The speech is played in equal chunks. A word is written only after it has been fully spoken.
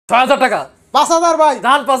6000 টাকা 5000 ভাই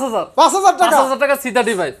জান 5000 টাকা 5000 টাকা সিটা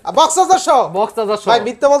ডিভাইস বক্স চার্জার সহ ভাই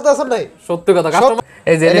মিথ্যা বলতে আছেন নাই সত্যি কথা কাস্টমার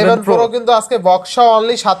এই যে 11 প্রো কিন্তু আজকে বক্স সহ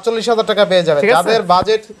অনলি 47000 টাকা পেয়ে যাবেন যাদের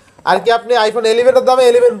বাজেট আর কি আপনি আইফোন 11 এর দামে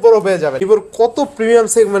 11 প্রো পেয়ে যাবেন ভিভোর কত প্রিমিয়াম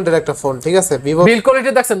সেগমেন্টের একটা ফোন ঠিক আছে ভিভো বিল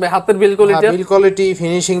কোয়ালিটি দেখছেন ভাই হাতের বিল কোয়ালিটি বিল কোয়ালিটি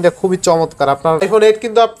ফিনিশিংটা খুবই চমৎকার আপনার আইফোন 8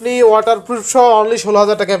 কিন্তু আপনি ওয়াটারপ্রুফ সহ অনলি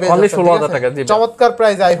 16000 টাকা পেয়ে যাবেন অনলি 16000 টাকা জি চমৎকার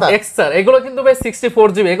প্রাইস আইফোন এক্সট্রা এগুলো কিন্তু ভাই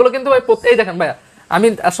 64 জিবি এগুলো কিন্তু ভাই প্রত্যেকটাই দেখেন ভাই আমি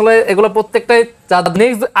আসলে এগুলো প্রত্যেকটাই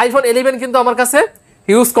নেক্সট আইফোন 11 কিন্তু আমার কাছে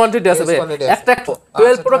হিউজ কোয়ান্টিটি আছে ভাই একটা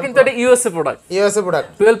 12 প্রো কিন্তু এটা USA product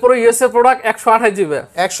 12 pro USA product 128 GB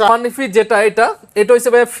 128 যেটা এটা হইছে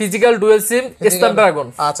ভাই ফিজিক্যাল ডুয়াল সিম স্ন্যাপড্রাগন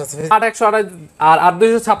আচ্ছা 8 আর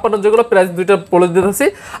 8256 যেগুলো প্রাইস দুইটা বলে দিতেছি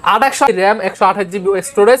 8 র‍্যাম 128 জিবি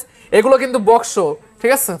স্টোরেজ এগুলো কিন্তু বক্স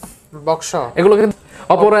ঠিক আছে বক্স এগুলো কিন্তু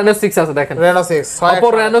Oppo Reno 6 আছে দেখেন Reno 6 Oppo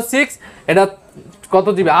Reno 6 এটা কত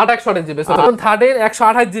জিবি 8 জিবি 13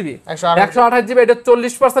 128 জিবি 128 জিবি এটা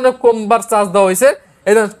 40% এর কমবার চার্জ দেওয়া হইছে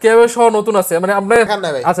এটা কেবল সহ নতুন আছে মানে আমরা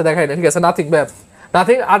আচ্ছা দেখাই না ঠিক আছে নাথিং ভাই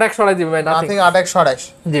নাথিং 8 জিবি ভাই নাথিং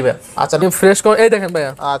 8 জিবি আচ্ছা আপনি ফ্রেশ করে এই দেখেন ভাই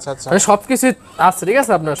আচ্ছা মানে সবকিছু আছে ঠিক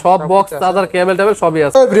আছে আপনার সব বক্স চার্জার কেবল টেবিল সবই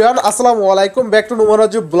আছে এভরিওয়ান আসসালামু আলাইকুম ব্যাক টু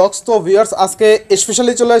নুমানরাজু ব্লগস তো ভিউয়ার্স আজকে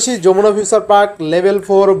স্পেশালি চলে আসি Jamuna future park level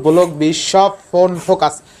 4 block 20 সব ফোন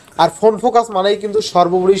ফোকাস আর ফোন ফোকাস মানেই কিন্তু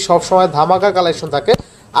সর্বোপরি সব সময় ধামাকা কালেকশন থাকে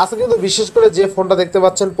আজকে কিন্তু বিশেষ করে যে ফোনটা দেখতে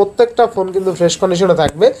পাচ্ছেন প্রত্যেকটা ফোন কিন্তু ফ্রেশ কন্ডিশনে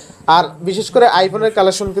থাকবে আর বিশেষ করে আইফোনের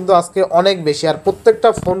কালেকশন কিন্তু আজকে অনেক বেশি আর প্রত্যেকটা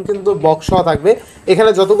ফোন কিন্তু বক্স সহ থাকবে এখানে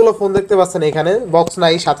যতগুলো ফোন দেখতে পাচ্ছেন এখানে বক্স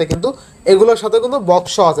নাই সাথে কিন্তু এগুলোর সাথে কিন্তু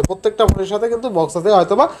বক্স সহ আছে প্রত্যেকটা ফোনের সাথে কিন্তু বক্স আছে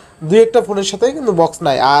হয়তোবা দুই একটা ফোনের সাথে কিন্তু বক্স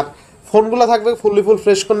নাই আর ফোনগুলো থাকবে ফুল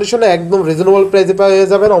ফ্রেশ কন্ডিশনে একদম রিজনেবল প্রাইসে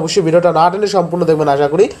পেয়ে যাবেন অবশ্যই ভিডিওটা না টেনে সম্পূর্ণ দেখবেন আশা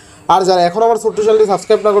করি আর যারা এখন আমার ছোট্ট চ্যানেলটি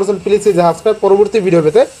সাবস্ক্রাইব না করেছেন প্লিজ সাবস্ক্রাইব পরবর্তী ভিডিও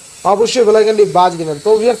পেতে অবশ্যই বেল আইকনটি বাজ দিবেন তো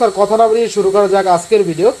ভিউয়ার্স আর কথা না বাড়িয়ে শুরু করা যাক আজকের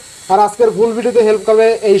ভিডিও আর আজকের ফুল ভিডিওতে হেল্প করবে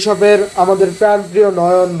এই শপের আমাদের প্রিয়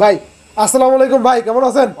নয়ন ভাই আসসালামু আলাইকুম ভাই কেমন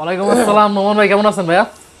আছেন ওয়ালাইকুম আসসালাম নোমান ভাই কেমন আছেন ভাইয়া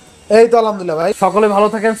এই তো আলহামদুলিল্লাহ ভাই সকলে ভালো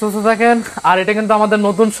থাকেন সুস্থ থাকেন আর এটা কিন্তু আমাদের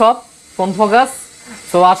নতুন শপ ফোন ফোকাস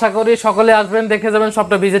তো আশা করি সকলে আসবেন দেখে যাবেন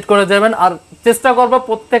শপটা ভিজিট করে যাবেন আর চেষ্টা করব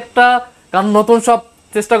প্রত্যেকটা কারণ নতুন শপ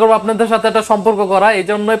চেষ্টা করব আপনাদের সাথে একটা সম্পর্ক করা এই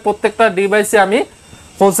জন্যই প্রত্যেকটা ডিভাইসে আমি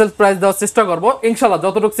হোলসেল প্রাইস দেওয়ার চেষ্টা করব ইনশাআল্লাহ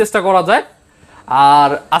যতটুকু চেষ্টা করা যায় আর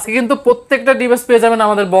আজকে কিন্তু প্রত্যেকটা ডিভাইস পেয়ে যাবেন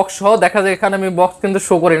আমাদের বক্স সহ দেখা যায় এখানে আমি বক্স কিন্তু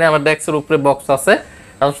শো করি না আমার ডেস্কের উপরে বক্স আছে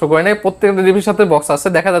কারণ শো করি না প্রত্যেকটা ডিভাইসের সাথে বক্স আছে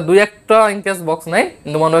দেখা যায় দুই একটা ইনকেস বক্স নাই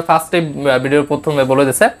কিন্তু মনে হয় ফার্স্টে ভিডিওর প্রথমে বলে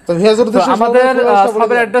দিয়েছে তো আমাদের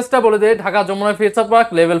সবের অ্যাড্রেসটা বলে দেই Dhaka Jamuna future park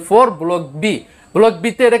level 4 block B block B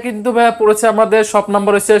তে এটা কিন্তু ভাইয়া পড়েছে আমাদের শপ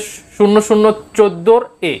নাম্বার হচ্ছে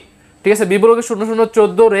 0014 এ ঠিক আছে বিবরকে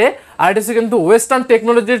 0014 এ আর এটা কিন্তু ওয়েস্টার্ন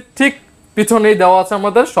টেকনোলজির ঠিক পিছনেই দেওয়া আছে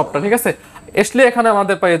আমাদের শপটা ঠিক আছে আসলে এখানে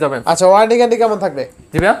আমাদের পেয়ে যাবেন আচ্ছা ওয়ারেন্টি গ্যারান্টি কেমন থাকবে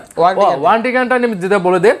জি ভাইয়া ওয়ারেন্টি গ্যারান্টি আমি যেটা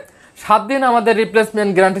বলে দেই 7 দিন আমাদের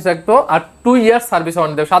রিপ্লেসমেন্ট গ্যারান্টি থাকতো আর 2 ইয়ার সার্ভিস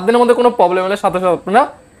ওয়ারেন্টি দেব 7 দিনের মধ্যে কোনো প্রবলেম হলে সাথে সাথে আপনারা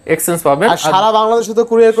এক্সচেঞ্জ পাবেন আর সারা বাংলাদেশে তো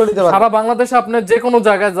কুরিয়ার করে নিতে পারবেন সারা বাংলাদেশে আপনি যে কোনো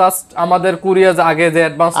জায়গায় জাস্ট আমাদের কুরিয়ার আগে যে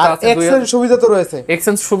অ্যাডভান্সটা আছে এক্সচেঞ্জ সুবিধা তো রয়েছে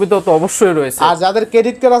এক্সচেঞ্জ সুবিধা তো অবশ্যই রয়েছে আর যাদের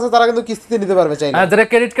ক্রেডিট কার্ড আছে তারা কিন্তু কিস্তিতে নিতে পারবে চাইলে আর যারা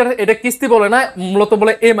ক্রেডিট কার্ড এটা কিস্তি বলে না মূলত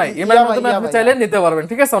বলে এমআই এর মাধ্যমে আপনি চাইলে নিতে পারবেন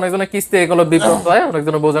ঠিক আছে অনেকজনের কিস্তি এগুলো বিভ্রান্ত হয়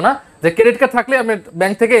অনেকজনের বোঝে না যে ক্রেডিট কার্ড থাকলে আপনি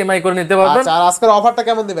ব্যাংক থেকে এমআই করে নিতে পারবেন আচ্ছা আর আজকের অফারটা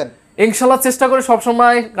কেমন দিবেন ইনশাআল্লাহ চেষ্টা করি সব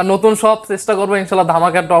সময় নতুন সব চেষ্টা করব ইনশাআল্লাহ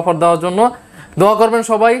ধামাকা একটা অফার দেওয়ার জন্য দোয়া করবেন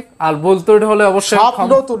সবাই আর বলতে হলে অবশ্যই সব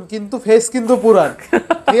নতুন কিন্তু ফেস কিন্তু পুরান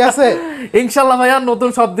ঠিক আছে ইনশাআল্লাহ ভাইয়া নতুন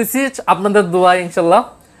সব দিছি আপনাদের দোয়া ইনশাআল্লাহ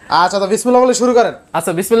আচ্ছা তো বিসমিল্লাহ বলে শুরু করেন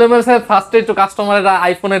আচ্ছা বিসমিল্লাহ বলে ফার্স্টে একটু কাস্টমাররা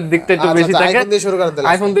আইফোনের দিকটা একটু বেশি থাকে আইফোন দিয়ে শুরু করেন তাহলে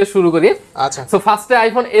আইফোন দিয়ে শুরু করি আচ্ছা সো ফার্স্টে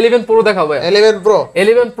আইফোন 11 প্রো দেখাবো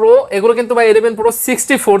 11 প্রো এগুলো কিন্তু ভাই 11 প্রো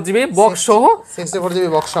 64 জিবি বক্স সহ 64 জিবি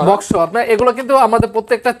বক্স সহ আপনারা এগুলো কিন্তু আমাদের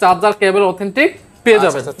প্রত্যেকটা চার্জার কেবল অথেন্টিক পেয়ে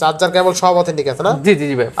যাবেন আচ্ছা চার্জার কেবল সব অথেন্টিক আছে না জি জি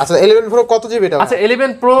জি ভাই আচ্ছা 11 প্রো কত জিবি এটা আচ্ছা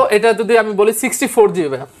 11 প্রো এটা যদি আমি বলি 64 জিবি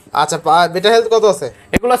ভাই আচ্ছা বেটা হেলথ কত আছে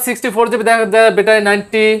এগুলো 64 জিবি দেখা যায় বেটা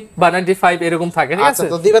 90 বা 95 এরকম থাকে ঠিক আছে আচ্ছা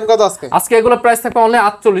তো দিবেন কত আজকে এগুলো প্রাইস থাকবে অনলি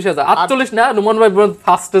 48000 48 না রুমন ভাই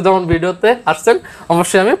ফার্স্টে যখন ভিডিওতে আসছেন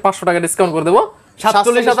অবশ্যই আমি 500 টাকা ডিসকাউন্ট করে দেব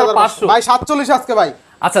 47500 ভাই 47 আজকে ভাই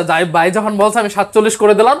আচ্ছা যাই ভাই যখন বলছ আমি 47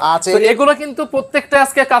 করে দিলাম তো এগুলো কিন্তু প্রত্যেকটা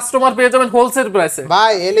আজকে কাস্টমার পেয়ে যাবেন হোলসেল প্রাইসে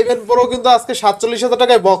ভাই 11 প্রো কিন্তু আজকে 47000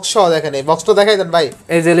 টাকায় বক্স সহ দেখেন এই বক্সটা দেখাই দেন ভাই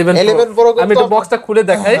এই যে 11 প্রো আমি একটু বক্সটা খুলে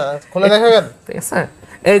দেখাই খুলে দেখাবেন ঠিক আছে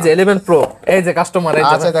এই যে 11 প্রো এই যে কাস্টমার এই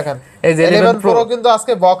যে আচ্ছা দেখেন এই যে 11 প্রো কিন্তু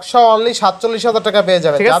আজকে বক্স সহ অনলি 47000 টাকা পেয়ে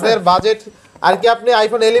যাবেন যাদের বাজেট আর কি আপনি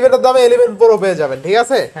আইফোন 11 এর দামে 11 প্রো পেয়ে যাবেন ঠিক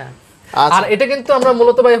আছে হ্যাঁ আর এটা কিন্তু আমরা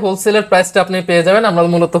মূলত ভাই হোলসেলের প্রাইসটা আপনি পেয়ে যাবেন, আমরা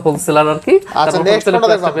মূলত হোলসেলার আর কি। আচ্ছা নেক্সট কোনটা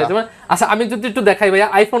দেখব পেয়ে যাবেন। আচ্ছা আমি যদি একটু দেখাই ভাই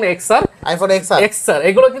আইফোন XR XR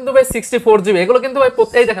এগুলো কিন্তু ভাই 64GB, এগুলো কিন্তু ভাই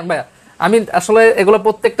এই দেখেন ভাই আমি আসলে এগুলো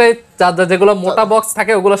প্রত্যেকটাই চার্জার, যেগুলো মোটা বক্স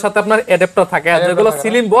থাকে ওগুলোর সাথে আপনার অ্যাডাপ্টার থাকে, আর যেগুলো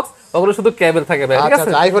স্লিম বক্স ওগুলো শুধু কেবল থাকে ভাই, ঠিক আছে?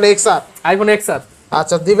 আচ্ছা আইফোন XR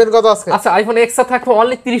আচ্ছা দিবেন কত আজকে? আচ্ছা আইফোন XR থাকবে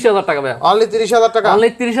অনলি 30000 টাকা ভাই, অনলি 30000 টাকা, অনলি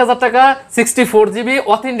 30000 টাকা। 64GB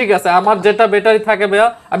অথেন্টিক আছে, আমার যেটা ব্যাটারি থাকে ভাই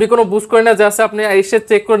আমি কোনো বুস্ট করি না, জাস্ট আপনি এসে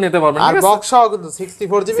চেক করে নিতে পারবেন, ঠিক আছে? আর বক্সও কিন্তু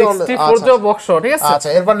 64GB 64GB বক্স, ঠিক আছে? আচ্ছা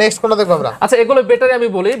এরপর নেক্সট কোনটা দেখব আমরা? আচ্ছা এগুলো ব্যাটারি আমি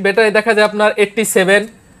বলি, ব্যাটারি দেখা যায় আপনার 87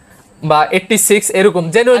 বা 86 এরকম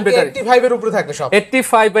জেনুইন ব্যাটারি, 85 এর উপরে থাকে সব,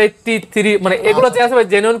 85 বা 83 মানে এগুলো যে আছে ভাই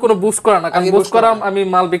জেনুইন, কোনো বুস্ট করা না, কারণ বুস্ট করা আমি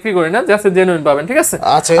মাল বিক্রি করি না, জাস্ট জেনুইন পাবেন, ঠিক আছে?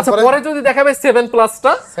 আচ্ছা পরে যদি দেখা ভাই 7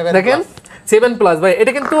 প্লাসটা দেখেন, 7 প্লাস ভাই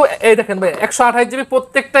এটা কিন্তু এই দেখেন ভাই 128GB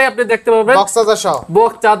প্রত্যেকটাই আপনি দেখতে পাবেন, বক্স চার্জার সহ,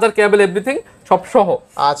 বক্স চার্জার কেবল এভরিথিং সব সহ।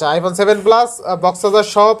 আচ্ছা আইফোন 7 প্লাস বক্স চার্জার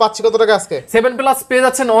সহ পাচ্ছি কত টাকা আজকে? 7 প্লাস পেয়ে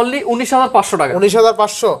যাচ্ছেন অনলি 19500 টাকা।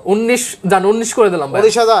 19500 19 জান 19 করে দিলাম ভাই,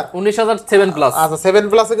 19000 7 প্লাস। আচ্ছা 7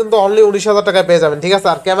 প্লাসে কিন্তু অনলি 19000 টাকায় পেয়ে যাবেন, ঠিক আছে?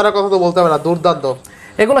 আর ক্যামেরার কথা তো বলতে হবে না, দুর্দান্ত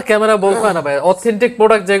এগুলো ক্যামেরা বলতে হয় না ভাই, অথেন্টিক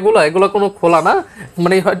প্রোডাক্ট যেগুলো এগুলো কোনো খোলা না,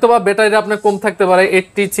 মানে হয়তো বা ব্যাটারি আপনার কম থাকতে পারে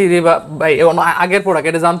 83 বা ভাই আগের প্রোডাক্ট,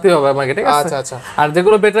 এটা জানতে হবে আমাকে, ঠিক আছে? আচ্ছা আচ্ছা আর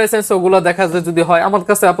যেগুলো ব্যাটারি সেন্স ওগুলো দেখা যায় যদি হয়, আমার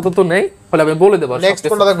কাছে আপাতত নেই, তাহলে আমি বলে দেব। নেক্সট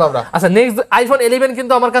কোনটা দেখব আমরা? আচ্ছা নেক্সট আইফোন 11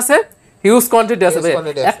 কিন্তু আমার কাছে হিউজ কোয়ান্টিটি আছে ভাই,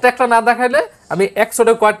 একটা না দেখাইলে আমি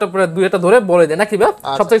একশোটা কয়েকটা পরে দুইটা ধরে বলে দেই নাকি ভাই,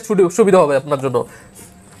 সবথেকে সুবিধা হবে আপনার জন্য,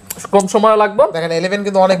 কম সময় লাগবে। দেখেন 11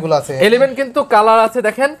 কিন্তু অনেকগুলো আছে, 11 কিন্তু কালার আছে,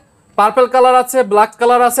 দেখেন পার্পল কালার আছে, ব্ল্যাক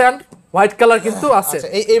কালার আছে এন্ড হোয়াইট কালার কিন্তু আছে। আচ্ছা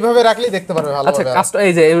এইভাবে রাখলেই দেখতে পারবে ভালো হবে। আচ্ছা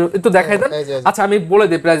এই যে একটু দেখাই দেন। আচ্ছা আমি বলে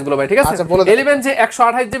দিই প্রাইস গুলো ভাই, ঠিক আছে? 11 যে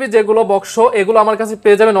 128GB যেগুলো বক্স, এগুলো আমার কাছে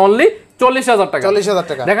পেয়ে যাবেন অনলি 40000 টাকা। 40000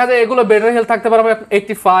 টাকা। দেখা যায় এগুলো ব্যাটারি হেলথ থাকতে পারবে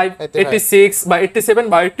 85 86 বা 87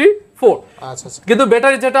 বা 84। আচ্ছা আচ্ছা কিন্তু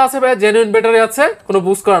ব্যাটারি যেটা আছে ভাই জেনুইন ব্যাটারি আছে, কোনো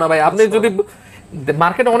বুস্ট করা না ভাই। আপনি যদি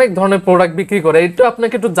মার্কেটে অনেক ধরনের প্রোডাক্ট বিক্রি করে, এটা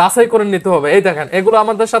আপনাকে একটু যাচাই করে নিতে হবে। এই দেখেন এগুলো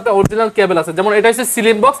আমাদের সাথে অরিজিনাল কেবল আছে, যেমন এটা হচ্ছে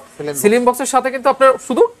স্লিম বক্স, স্লিম বক্সের সাথে কিন্তু আপনার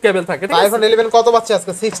শুধু কেবল থাকে, ঠিক আছে? আইফোন 11 কত পাচ্ছে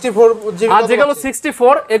আজকে? 64GB। আর যেগুলো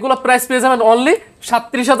 64 এগুলো প্রাইস পেয়ে যাবেন অনলি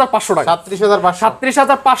 37500 টাকা।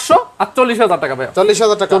 37500 আর 40000 টাকা ভাই,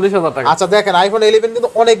 40000 টাকা। 40000 টাকা। আচ্ছা দেখেন আইফোন 11 কিন্তু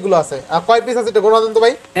অনেকগুলো আছে, আর কয় পিস আছে এটা গোনা দেন তো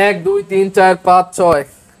ভাই? 1 2 3 4 5 6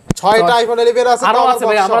 6টা আইফোন 11 আছে, আরো আছে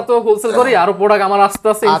ভাই, আমরা তো হোলসেল করি, আরো প্রোডাক্ট আমার আস্তে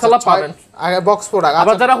আস্তে ইনশাআল্লাহ পাবেন। আগে বক্স প্রোডাক্ট।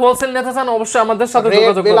 আবার যারা হোলসেল নিতে চান অবশ্যই আমাদের সাথে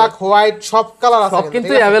যোগাযোগ করুন। ব্ল্যাক হোয়াইট সব কালার আছে, সব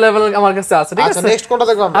কিন্তু अवेलेबल আমার কাছে আছে, ঠিক আছে? আচ্ছা নেক্সট কোনটা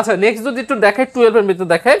দেখব? আচ্ছা নেক্সট যদি একটু দেখাই 12 এর ভিতর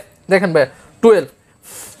দেখাই, দেখেন ভাই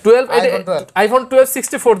 12 আইফোন 12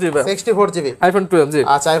 64GB 64GB আইফোন 12 জি।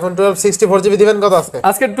 আচ্ছা আইফোন 12 64GB দিবেন কত আজকে?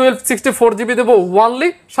 আজকে 12 64GB দেব অনলি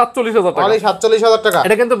 47000 টাকা। অনলি 47000 টাকা।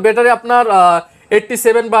 এটা কিন্তু ব্যাটারি আপনার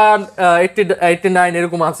 87 বা 80 89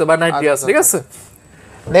 এরকম আছে বা 90 আছে, ঠিক আছে?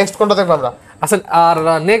 নেক্সট কোনটা দেখব আমরা? আচ্ছা আর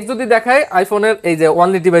নেক্সট যদি দেখাই আইফোনের এই যে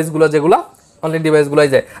অনলি ডিভাইসগুলো, যেগুলো অনলি ডিভাইসগুলোই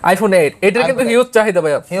যায় আইফোন 8, এটার কিন্তু হিউজ চাহিদা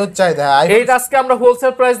ভাই, হিউজ চাহিদা। এইটা আজকে আমরা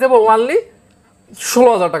হোলসেল প্রাইস দেব অনলি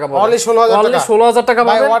 16000 টাকা পাবেন। অনলি 16000 টাকা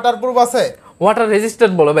পাবেন। ওয়াটারপ্রুফ আছে? ওয়াটার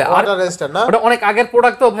রেজিস্ট্যান্ট বলে ভাই, ওয়াটার রেজিস্ট্যান্ট না? ওটা অনেক আগের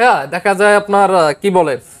প্রোডাক্ট তো ভাইয়া, দেখা যায় আপনার কি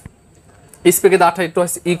বলে স্পিকে দাঁঠা একটু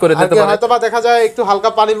করে দিতে পারে, হয়তো বা দেখা যায় একটু হালকা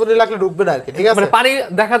পানি পুনি লাগলে ঢুকবে না আর কি, ঠিক আছে? মানে পানি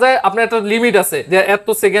দেখা যায় আপনার একটা লিমিট আছে যে এত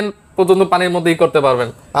সেকেন্ড পর্যন্ত পানির মধ্যেই করতে পারবেন।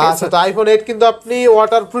 আচ্ছা তো আইফোন 8 কিন্তু আপনি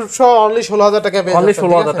ওয়াটারপ্রুফ সহ অনলি 16000 টাকা পেয়ে যাচ্ছেন, অনলি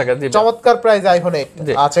 16000 টাকা জি। চমৎকার প্রাইস আইফোন 8।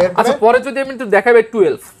 আচ্ছা পরে যদি আমি একটু দেখাই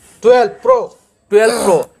 12 প্রো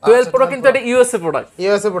 12 প্রো কিন্তু এটা USA product,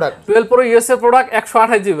 12 pro USA product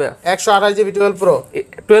 128GB 128GB 12 pro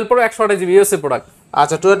 128GB USA product.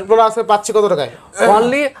 আচ্ছা 12 প্রো আছে পাচ্ছি কত টাকায়?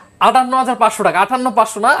 অনলি 58500 টাকা।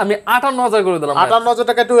 58500 না, আমি 58000 করে দিলাম। 58000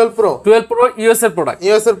 টাকা 12 pro USA product,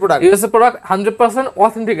 USA product 100%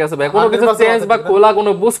 authentic আছে ভাই, কোনো কিছু চেঞ্জ বা খোলা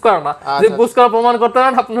কোনো বুস্ট করা না। যে বুস্ট করা প্রমাণ করতে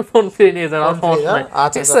পারেন আপনার ফোন ফিরে নিয়ে যান, আর সমস্যা নাই,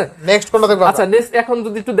 ঠিক আছে? নেক্সট কোনটা দেখব? আচ্ছা নেক্সট এখন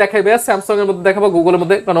যদি একটু দেখাই ভাই স্যামসাং এর মধ্যে দেখাবো, গুগলের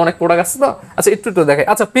মধ্যে, কারণ অনেক প্রোডাক্ট আছে তো। আচ্ছা একটু দেখাই।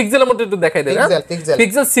 আচ্ছা পিক্সেলের মধ্যে একটু দেখাই দেন।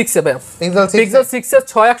 পিক্সেল 6 এ ভাই, পিক্সেল 6 এর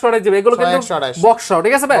 6128GB এগুলো কিন্তু বক্স,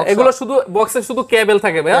 ঠিক আছে ভাই? এগুলো শুধু বক্সে শুধু কেবল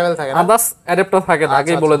থাকে ভাই, আদার্স অ্যাডাপ্টার থাকে না,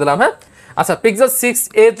 আগেই বলে দিলাম। হ্যাঁ আচ্ছা পিক্সেল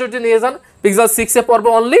 6a যদি নিয়ে যান, পিক্সেল 6 এ পড়বে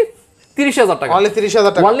অনলি 30000 টাকা। অনলি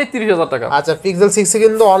 30000 টাকা। অনলি 30000 টাকা। আচ্ছা পিক্সেল 6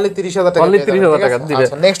 কিন্তু অনলি 30000 টাকা। অনলি 30000 টাকা দিবে।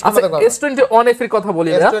 আচ্ছা নেক্সট কোনটা দেখব? S21 FE এর কথা বলি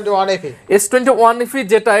না। S21 FE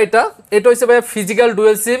যেটা এটা হইছে ভাই ফিজিক্যাল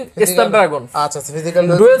ডুয়াল সিম স্ন্যাপড্রাগন। আচ্ছা ফিজিক্যাল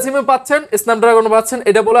ডুয়াল সিমে পাচ্ছেন, স্ন্যাপড্রাগন পাচ্ছেন।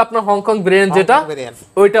 এটা বলে আপনার হংকং ভেরিয়েন্ট যেটা,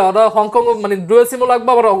 ওইটা ওরা হংকং মানে ডুয়াল সিমও লাগবে,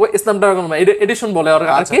 আবার স্ন্যাপড্রাগন এডিশন বলে আর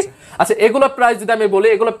কি। আচ্ছা এগুলো প্রাইস যদি আমি বলি,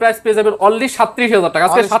 এগুলো প্রাইস পেয়ে যাবেন অনলি 37000 টাকা।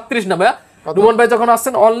 আজকে 37 না ভাই, রুমান ভাই যখন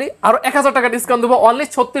আসছেন অনলি আরো 1000 টাকা ডিসকাউন্ট দেব, অনলি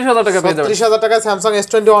 36000 টাকা পেয়ে যাবেন। 36000 টাকায় Samsung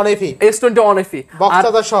S21 FE, S21 FE box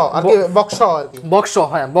charger সহ আর কি, বক্স সহ আর কি, বক্স সহ,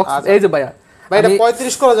 হ্যাঁ বক্স। এই যে ভাইয়া ভাই এটা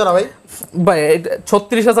 35 করে জানা ভাই, ভাই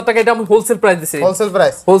 36000 টাকা এটা আমি হোলসেল প্রাইস দিছি, হোলসেল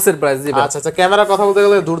প্রাইস জি ভাই। আচ্ছা আচ্ছা, ক্যামেরা কথা বলতে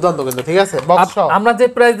গেলে দুর্দান্ত কিন্তু, ঠিক আছে বক্স সহ আমরা যে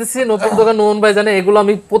প্রাইস দিছি নতুন দোকান নুমান ভাই জানে, এগুলো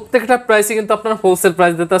আমি প্রত্যেকটা প্রাইসে কিন্তু আপনারা হোলসেল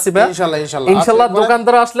প্রাইস দিতেছি ভাই। ইনশাআল্লাহ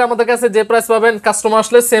দোকানদার আসলে আমাদের কাছে যে প্রাইস পাবেন, কাস্টমার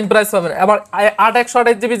আসলে সেম প্রাইস পাবেন। আবার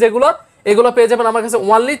 8 GB যেগুলো এগুলো পেয়ে যাবেন আমার কাছে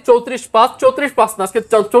অনলি 34.5 না, আজকে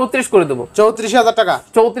 34 করে দেব। 34000 টাকা,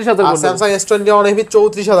 34000 করে দেব। Samsung S21 FE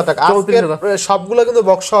 34000 টাকা। আজকে সবগুলো কিন্তু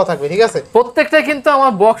বক্স সহ থাকবে, ঠিক আছে প্রত্যেকটা কিন্তু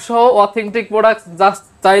আমার বক্স সহ অথেন্টিক প্রোডাক্ট, জাস্ট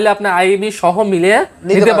চাইলে আপনি আইবি সহ মিলিয়ে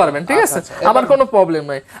নিতে পারবেন, ঠিক আছে, আমার কোনো প্রবলেম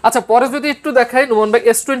নাই। আচ্ছা পরে যদি একটু দেখাই নুমান ভাই,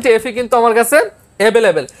 S20 FE কিন্তু আমার কাছে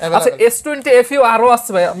अवेलेबल। আচ্ছা S20 FE আরো আছে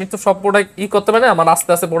ভাই, আমি তো সব প্রোডাক্ট করতে পারি না, আমার আস্তে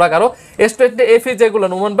আস্তে প্রোডাক্ট আরো। S20 FE যেগুলো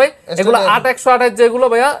নুমান ভাই, এগুলো 8128 যেগুলো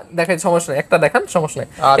ভাইয়া দেখাই, সমস্যা নাই, একটা দেখান সমস্যা নাই।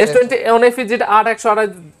 S21 FE যেটা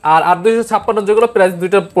 8128 আর 8256 যেগুলো প্রাইস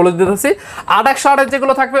দুইটা বলে দিতেছি। 8128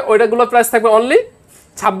 যেগুলো থাকবে ওইটাগুলো প্রাইস থাকবে অনলি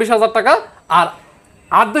 26000 টাকা, আর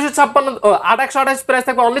 8128 প্রাইস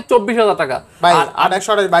থাকবে অনলি 24000 টাকা ভাই।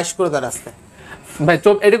 8128 22 করে দেন আজকে ভাই,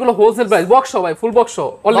 এগুলো হোলসেল প্রাইস, বক্স ভাই, full box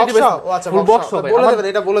already full box ভাই, বলে দেবেন,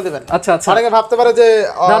 এটা বলে দেবেন। আচ্ছা আচ্ছা, অনেকে ভাবতে পারে যে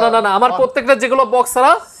না আমার প্রত্যেকটা যেগুলো বক্স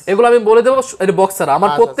ছাড়া এগুলো আমি বলে দেব, এটা বক্স ছাড়া আমার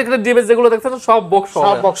প্রত্যেকটা ডিভাইস যেগুলো দেখছেন সব বক্স,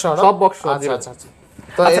 সব বক্স। আচ্ছা আচ্ছা আচ্ছা,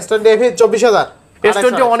 তো S20 FE 24000,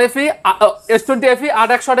 S21 FE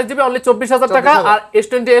 8128 GB only 24000 টাকা, আর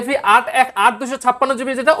S20 FE 8256 GB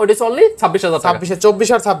যেটা ওইটা অনলি 26000 টাকা। 24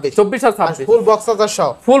 আর 26 ফুল বক্স চার্জার সহ,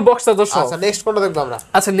 ফুল বক্স চার্জার সহ। আচ্ছা নেক্সট কোনটা দেখব আমরা?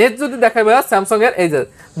 আচ্ছা নেক্সট যদি দেখাই ভাই স্যামসাং এর এই যে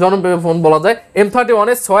জনপ্রিয় ফোন বলা যায়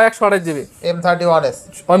M31s 6128 GB, M31s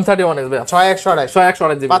ভাই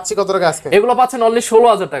 6128 GB পাচ্ছি কত টাকা আজকে? এগুলো পাচ্ছেন অনলি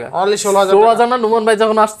 16000 টাকা, অনলি 16000 না নুমান ভাই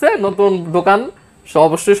যখন আসছে নতুন দোকান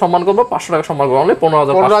অবশ্যই সম্মান করব, 500 টাকা সম্মান করব, অনলি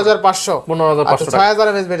 15500 টাকা,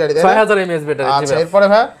 6000 mAh ব্যাটারি, 6000 mAh ব্যাটারি। আচ্ছা এরপরে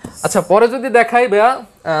ভাই, আচ্ছা পরে যদি দেখাই ভাই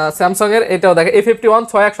স্যামসাং এর এটাও দেখে A51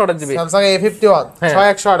 6128 GB, Samsung A51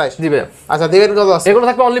 6128 GB. আচ্ছা দিবেন কত আছে? এগুলো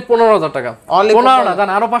থাকবে অনলি 15000 টাকা, অনলি 15 না, জান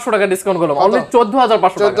আরো 500 টাকা ডিসকাউন্ট করলাম, অনলি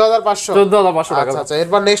 14500 টাকা, 14500 টাকা। আচ্ছা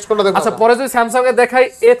এরপর নেক্সট কোনটা দেখব? আচ্ছা পরে যদি স্যামসাং এর দেখাই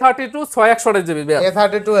A32 6128 GB,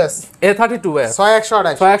 A32s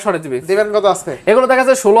 6128 GB দিবেন কত আজকে? এগুলো দেখা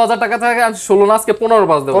যায় 16000 টাকা থেকে, 16 না আজকে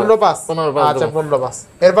 15 দেব, 15 আচ্ছা 15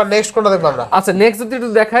 এরপর নেক্সট কোনটা দেখব আমরা? আচ্ছা নেক্সট যদি একটু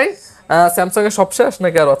দেখাই স্যামসাং এর সবশেষ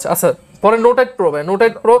নাকি আরো আছে? আচ্ছা পরে নোট 8 প্রো ভাই, নোট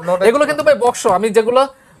 8 প্রো এগুলো কিন্তু ভাই বক্স, আমি যেগুলো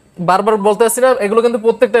বারবার বলতে আসছি না, এগুলো কিন্তু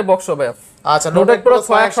প্রত্যেকটাই বক্স ভাই। আচ্ছা নোট 8 প্রো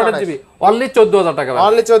 6128 GB অনলি 14000 টাকা ভাই,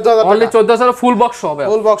 অনলি 14000 ফুল বক্স হবে,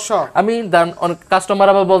 ফুল বক্স। আমি অনেক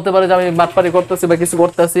কাস্টমার আবার বলতে পারে যে আমি বাটপারি করতেছি বা কিছু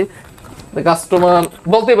করতেছি, কাস্টমার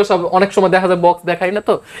বলতেই বসে অনেক সময় দেখা যায় বক্স দেখাই না,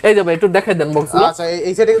 তো এই যে ভাই একটু দেখাই দেন বক্সগুলো। আচ্ছা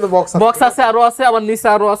এই সাইডে কিন্তু বক্স আছে আরো আছে, আবার নিচে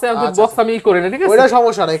আরো আছে, আমি বক্স আমি করি না, ঠিক আছে ওইটা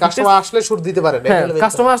সমস্যা নাই, কাস্টমার আসলে শুট দিতে পারেন,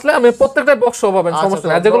 কাস্টমার আসলে আমি প্রত্যেকটা বক্স পাবেন, সমস্যা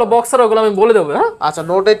নাই, যেগুলো বক্স আর ওগুলো আমি বলে দেব। হ্যাঁ আচ্ছা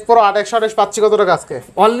নোট 8 প্রো 8128 পাচ্ছি কত টাকা আজকে?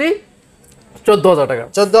 অনলি 14000 টাকা,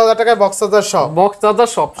 14000 টাকায় বক্স চার্জার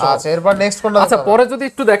সব। আচ্ছা এরপর নেক্সট কোনটা? আচ্ছা পরে যদি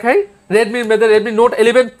একটু দেখাই রেডমির মধ্যে রেডমি নোট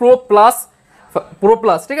 11 প্রো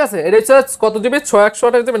প্লাস, ঠিক আছে, এটা হচ্ছে কত জিবি?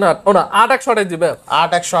 6128 জিবি না, ও না 8128 জিবি,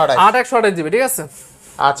 8128 জিবি, ঠিক আছে।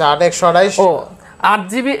 আচ্ছা 8128 ও 8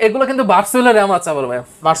 জিবি, এগুলো কিন্তু ভার্চুয়াল র‍্যাম আছে আবার ভাই,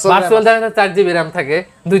 ভার্চুয়াল দেখা যায় 4 জিবি র‍্যাম থাকে,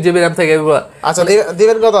 2 জিবি র‍্যাম থাকে এগুলো। আচ্ছা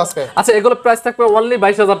দিবেন কত আজকে? আচ্ছা এগুলো প্রাইস থাকবে অনলি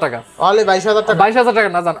 22000 টাকা, অনলি 22000 টাকা, 22000 টাকা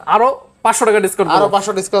না জান, আরো 500 টাকা ডিসকাউন্ট, আরো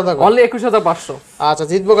 500 ডিসকাউন্ট থাকবে, অনলি 21500। আচ্ছা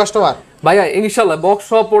জিতবো কাস্টমার ভাইয়া ইনশাআল্লাহ, বক্স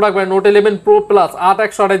সব প্রোডাক্ট ভাই, নোট 11 প্রো প্লাস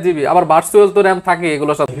 8128 জিবি, আবার ভার্চুয়াল তো র‍্যাম থাকে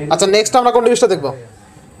এগুলোর সাথে। আচ্ছা নেক্সট আমরা কোন ডিভাইসটা দেখব?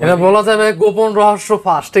 এটা বলা যাবে গোপন রহস্য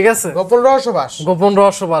ফাঁস, ঠিক আছে, গোপন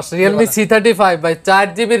রহস্য ফাঁস Realme C35 ভাই, 4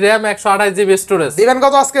 জিবি র‍্যাম 128 জিবি স্টোরেজ। দিবেন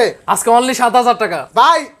কত আজকে? আজকে অনলি 7000 টাকা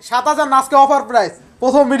ভাই, 7000 না, আজকে অফার প্রাইস,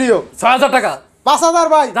 প্রথম ভিডিও 6000 টাকা, 5000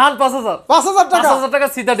 ভাই, দান 5000 টাকা, 5000 টাকা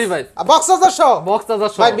C35 বক্স চার্জার সহ,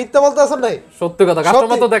 ভাই মিথ্যা বলতে আছেন নাই, সত্যি কথা,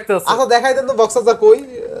 কাস্টমার তো দেখতে আছে। আচ্ছা দেখাই দেন তো বক্স চার্জার কই,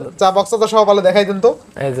 চা বক্স চার্জার সহ বলে দেখাই দেন তো,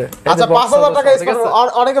 এই যে আচ্ছা 5000 টাকা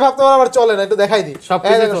অনেকে ভাবতে পারে আবার চলে না, একটু দেখাই দিই,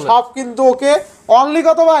 সব কিন্তু ওকে। অনলি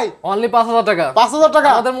কত ভাই? অনলি 5000 টাকা, 5000 টাকা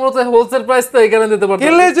আমাদের মূলত হোলসেল প্রাইস, তো এখানে দিতে পারবো,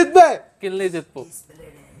 কিনলেই জিতবো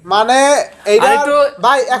মানে এইটা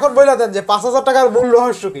ভাই এখন বইলা দেন যে 5000 টাকার মূল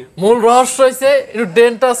রহস্য কি? মূল রহস্য হইছে একটু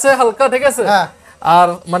ডেন্ট আছে হালকা, ঠিক আছে, আর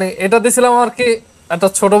মানে এটা দিছিলাম আর কি একটা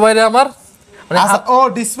ছোট ভাইরে আমার, মানে ও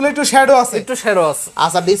ডিসপ্লে একটু শ্যাডো আছে,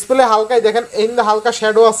 আচ্ছা ডিসপ্লে হালকাই দেখেন, এই হালকা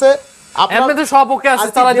শ্যাডো আছে, আপনাদের তো সব ওকে আছে,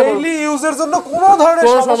 চালাতে পারবেন, ডেইলি ইউজের জন্য কোনো ধরনের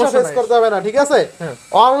সমস্যা ফেস করতে হবে না, ঠিক আছে।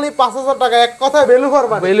 অনলি 5000 টাকা, এক কথায় ভ্যালু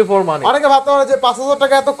ফর মানি। অনেকে ভাবতে পারে যে 5000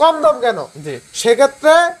 টাকা এত কম দাম কেন, জি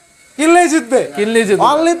সেক্ষেত্রে কিনলেই জিতবে,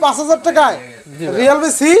 অনলি 5000 টাকায় Realme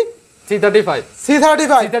C C35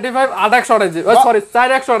 8128 GB sorry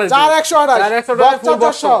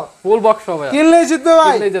 4128 full box হবে কিনলেই জিতবে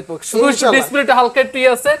ভাই শুধু ডিসপ্লেটা হালকা একটু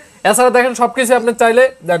আছে এছাড়া দেখেন সবকিছু আপনি চাইলে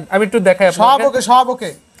আমি একটু দেখাই আপনাকে সব ওকে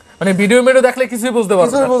মানে ভিডিও দেখলে কিছুই বুঝতে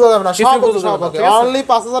পারবেন কিছুই বুঝতে পারবেন না সব ওকে অনলি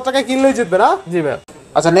 5000 টাকা কিনলেই জিতবে না জি ভাই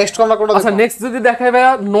আচ্ছা নেক্সট কোনটা আচ্ছা নেক্সট যদি দেখাই ভাই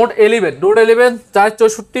নোট 11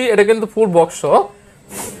 464 এটা কিন্তু ফুল বক্স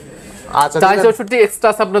আচ্ছা 464 এক্সট্রা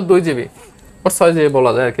আছে আপনার 2 জিবি ওর 6 জিবি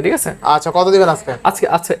বলা যায় আর কি ঠিক আছে আচ্ছা কত দিবেন আজকে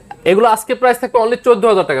আচ্ছা এগুলো আজকে প্রাইস থাকবে অনলি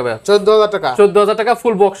 14000 টাকা ভাই 14000 টাকা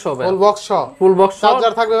ফুল বক্স হবে ফুল বক্স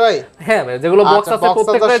চার্জার থাকবে ভাই হ্যাঁ ভাই যেগুলো বক্স আছে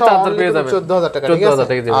প্রত্যেকটাই চার্জার পেয়ে যাবেন 14000 টাকা 14000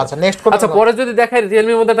 টাকা জি আচ্ছা নেক্সট কোনটা আচ্ছা পরে যদি দেখাই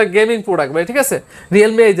Realme এর মধ্যে একটা গেমিং প্রোডাক্ট ভাই ঠিক আছে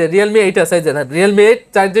Realme এই যে Realme 8 আছে এই যে Realme 8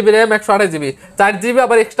 4GB RAM 128GB 4GB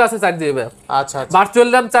আবার এক্সট্রা আছে 4GB আচ্ছা ভার্চুয়াল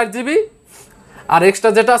RAM 4GB আর এক্সট্রা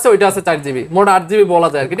যেটা আছে ওইটা আছে 4GB মোট 8GB বলা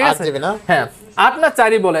যায় আর কি ঠিক আছে 8GB না হ্যাঁ 8 না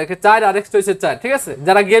 4ই বলে 4 আর এক্সট্রা হইছে 4 ঠিক আছে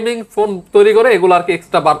যারা গেমিং ফোন তৈরি করে এগুলো আর কি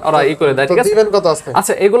এক্সট্রা ওরা ই করে দেয় ঠিক আছে দিবেন কত আজকে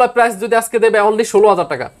আচ্ছা এগুলা প্রাইস যদি আজকে দেবে অনলি 16000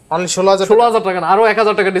 টাকা অনলি 16000 টাকা না আরো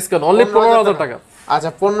 1000 টাকা ডিসকাউন্ট অনলি 15000 টাকা আচ্ছা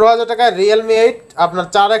 15000 টাকা Realme 8 আপনার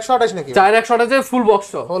 4128 নাকি 4128 এর ফুল বক্স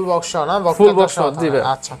না ফুল বক্স জি ভাই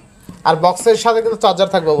আচ্ছা আর বক্সের সাথে কিন্তু চার্জার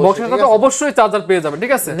থাকবে বক্সের সাথে অবশ্যই চার্জার পেয়ে যাবেন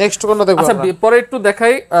ঠিক আছে নেক্সট কোনটা দেখব আচ্ছা পরে একটু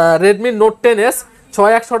দেখাই Redmi Note 10s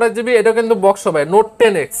 6128GB এটা কিন্তু বক্স হবে Note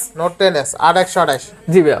 10x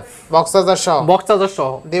 8128 জি ভাই বক্স চার্জার সহ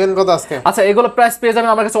দিবেন কত আজকে আচ্ছা এগুলো প্রাইস পেয়ে যাবেন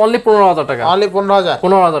আমার কাছে অনলি 15000 টাকা অনলি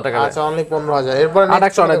 15000 টাকা আচ্ছা অনলি 15000 এরপর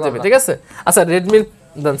 8128GB ঠিক আছে আচ্ছা Redmi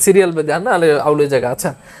সিরিয়াল বে দেন না আউলে জায়গা আচ্ছা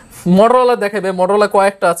Motorola দেখাবে Motorola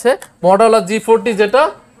কয়েকটা আছে Motorola G40 যেটা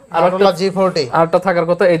আর Motorola G40 আরটা থাকার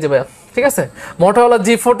কথা এই যে ভাই ঠিক আছে Motorola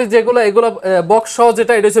G40 যেগুলো এগুলো বক্স সহ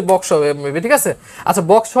যেটা এটা হচ্ছে বক্স হবে মেবি ঠিক আছে আচ্ছা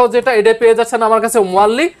বক্স সহ যেটা এটা পেয়ে যাচ্ছেন আমার কাছে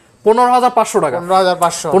অনলি 15500 টাকা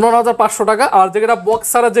 15500 টাকা আর যেটা বক্স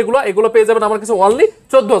ছাড়া যেগুলো এগুলো পেয়ে যাবেন আমার কাছে অনলি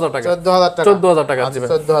 14000 টাকা 14000 টাকা আচ্ছা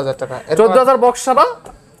 14000 টাকা 14000 বক্স ছাড়া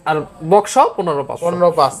আর বক্স সহ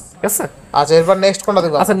 15500 ঠিক আছে আচ্ছা এরপর নেক্সট কোনটা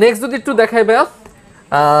দেখব আচ্ছা নেক্সট যদি একটু দেখাই ভাই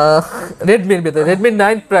Redmi এর ভিতরে Redmi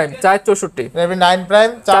 9 Prime 464 Redmi 9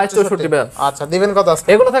 Prime 464 ভাই আচ্ছা দিবেন কত আজকে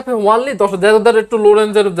এগুলো থাকবে অনলি 10000 যারা একটু লো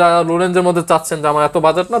রেঞ্জের মধ্যে চাচ্ছেন যে আমার এত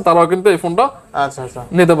বাজেট না তারাও কিন্তু এই ফোনটা আচ্ছা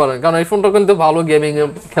নিতে পারেন কারণ এই ফোনটা কিন্তু ভালো গেমিং এ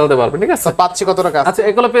খেলতে পারবে ঠিক আছে পাচ্ছি কত টাকা আচ্ছা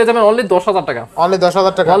এগুলো পেয়ে যাবেন অনলি 10000 টাকা অনলি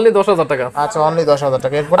 10000 টাকা আচ্ছা অনলি 10000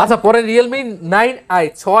 টাকা এরপর আচ্ছা পরে Realme 9i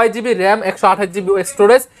 6GB RAM 128GB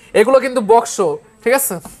storage এগুলো কিন্তু বক্স ঠিক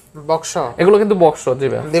আছে বক্স এগুলো কিন্তু বক্স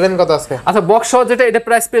দিবে দিবেন কত আজকে আচ্ছা বক্স যেটা এটা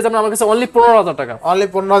প্রাইস পেয়ে যাবেন আমার কাছে অনলি 15000 টাকা অনলি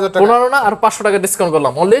 15000 টাকা 15 না আর 500 টাকা ডিসকাউন্ট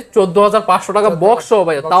করলাম অনলি 14500 টাকা বক্স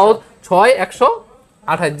ভাই তাও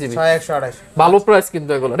 6128GB 6128 ভালো প্রাইস কিন্তু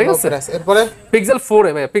এগুলো ঠিক আছে এরপরে Pixel 4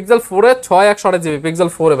 এ ভাই Pixel 4 এ 6128GB Pixel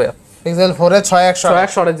 4 এ ভাই Pixel 4 এ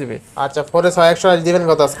 6128GB আচ্ছা 4 এ 6128 দিবেন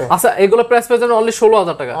কত আজকে আচ্ছা এগুলো প্রাইস পেয়ে যাবেন অনলি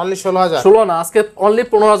 16000 টাকা অনলি 16000 16 না আজকে অনলি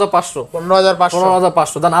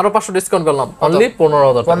 15500 জান আরো 500 ডিসকাউন্ট করলাম অনলি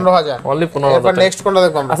 15000 অনলি 15000 এরপর নেক্সট কোনটা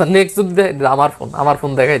দেখব আচ্ছা নেক্সট যদি আমার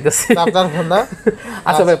ফোন দেখাইতেছি আপনার ফোন না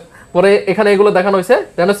আচ্ছা ভাই পরে এখানে এগুলো দেখানো হইছে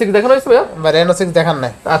Reno 6 দেখানো হইছে ভাই Reno 6 দেখান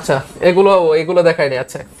নাই আচ্ছা এগুলো দেখাইনি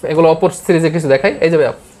আচ্ছা এগুলো Oppo সিরিজে কিছু দেখাই এই যে ভাই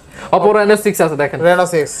Oppo Reno 6 আছে দেখেন Reno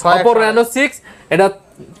 6 Oppo Reno 6 এটা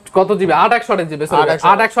কত GB 8128GB sorry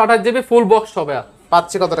 8128GB full box হবে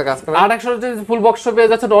পাচ্ছি কত টাকা আজকে 8128GB ফুল বক্স পেয়ে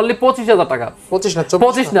যাচ্ছে অনলি 25000 টাকা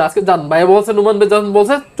 25 না আজকে জান ভাই বলছে নুমান ভাই জান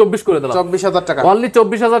বলছে 24 করে দিলাম 24000 টাকা অনলি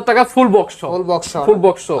 24000 টাকা ফুল বক্স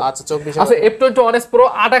আচ্ছা 24000 আচ্ছা F21s Pro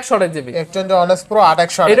 8128GB F21s Pro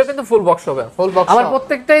 8128 এটা কিন্তু ফুল বক্স হবে আমার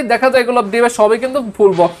প্রত্যেকটাই দেখা যায় এগুলো ডিভাইস সবই কিন্তু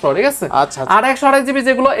ফুল বক্স ঠিক আছে আচ্ছা 8128GB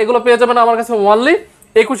যেগুলো এগুলো পেয়ে যাবেন আমার কাছে অনলি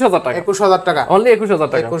 21000 টাকা অনলি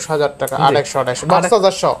 21000 টাকা 21000 টাকা 8128 বক্স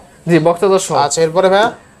চার্জার সহ জি বক্স চার্জার সহ আচ্ছা এরপরে ভাই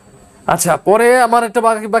আচ্ছা পরে আমার একটা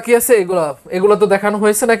বাকি আছে এগুলো তো দেখানো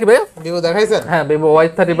হয়েছে নাকি ভাই Vivo দেখাইছেন হ্যাঁ Vivo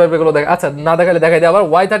Y35 এগুলো দেখা আচ্ছা না দেখালে দেখাই দিই আবার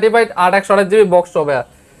Y35 8128GB বক্স হবে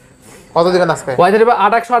কত দিবেন আজকে Y35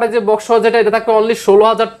 8128GB বক্স যেটা এটা থাকবে অনলি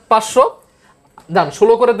 16500 দাম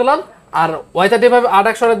 16 করে দিলাম আর Y35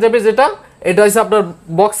 8128GB যেটা এটা হইছে আপনার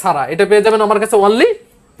বক্স ছাড়া এটা পেয়ে যাবেন আমার কাছে অনলি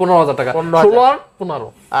 15000 টাকা 16 আর 15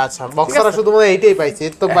 আচ্ছা বক্স ছাড়া শুধুমাত্র এইটাই পাইছি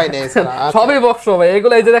তো পাই নাই সবই বক্স হবে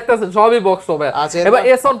এগুলো এই যে দেখতেছেন সবই বক্স হবে এবার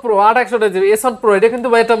S1 Pro 8128GB S1 Pro এটা কিন্তু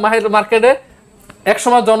ভাই এটা মার্কেটে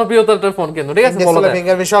একসময় জনপ্রিয়তার একটা ফোন কিন্তু ঠিক আছে বলা যায়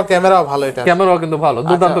ফিঙ্গারপ্রিন্ট সহ ক্যামেরাও ভালো এটা ক্যামেরাও কিন্তু ভালো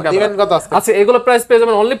দুর্দান্ত ক্যামেরা দিবেন কত আজকে আচ্ছা এগুলো প্রাইস পেয়ে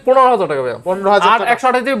যাবেন অনলি 15000 টাকা ভাই 15000 টাকা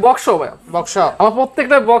 8128GB বক্স হবে বক্স আমার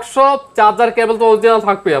প্রত্যেকটা বক্স চার্জার কেবল তো অরিজিনাল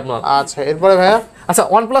থাকবে আপনার আচ্ছা এরপরে ভাই আচ্ছা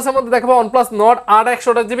OnePlus এর মধ্যে দেখাবো OnePlus Nord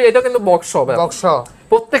 8128GB এটা কিন্তু বক্স হবে বক্স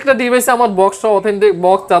প্রত্যেকটা ডিভাইসে আমার বক্স অথেন্টিক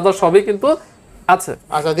বক্স চার্জার সবই কিন্তু আছে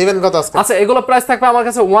আচ্ছা দিবেন কত আজকে আচ্ছা এগুলো প্রাইস থাকবে আমার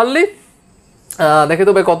কাছে অনলি দেখি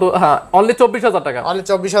তো ভাই কত, হ্যাঁ অনলি 24000 টাকা, অনলি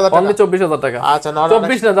 24000 টাকা, অনলি 24000 টাকা। আচ্ছা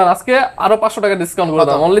 24 না জান, আজকে আরো 500 টাকা ডিসকাউন্ট করে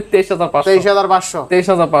দাও, অনলি 23500, 23500,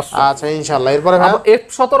 23500। আচ্ছা ইনশাআল্লাহ। এরপরে ভাই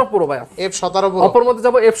F17 Pro ভাই, F17 Pro, অপর মধ্যে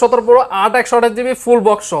যাব F17 Pro 8128 GB full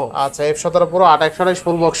box সহ। আচ্ছা F17 Pro 8128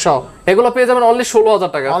 ফুল বক্স সহ, এগুলো পেয়ে যাবেন অনলি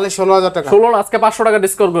 16000 টাকা, অনলি 16000 টাকা, 16 আজকে 500 টাকা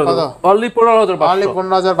ডিসকাউন্ট করে দাও, অনলি 15500, অনলি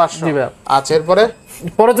 15500 জি ভাই। আচ্ছা এরপরে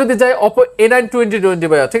পরে যদি যাই Oppo A9 2020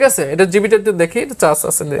 ভাই, ঠিক আছে, এটা জিবিটা একটু দেখি, এটা চার্জ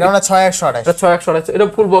আছে এটা মানে 6128, এটা 6128, এটা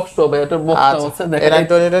ফুল বক্স হবে, এটা বক্সটা আছে দেখেন, A9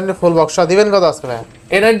 2020 ফুল বক্স দিবেন কত আজকে ভাই?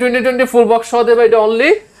 A9 2020 ফুল বক্স সহ দেবে, এটা অনলি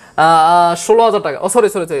 16000 টাকা, ও সরি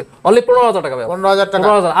অনলি 15000 টাকা ভাই, 15000 টাকা,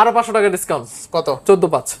 15000, আরো 500 টাকা ডিসকাউন্ট, কত?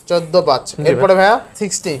 14500, 14500। এরপরে ভাইয়া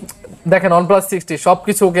 60, দেখেন OnePlus 60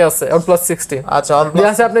 সবকিছু ওকে আছে, OnePlus 60, আচ্ছা OnePlus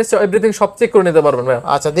আছে, আপনি এভরিথিং সব চেক করে নিতে পারবেন ভাই।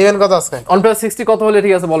 আচ্ছা দিবেন কত আজকে? OnePlus 60 কত হলে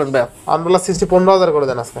ঠিক আছে বলেন ভাই? OnePlus 60 15000 করে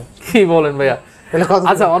দেন আজকে, কি বলেন ভাইয়া?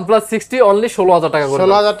 আচ্ছা OnePlus 60 অনলি 16000 টাকা করে,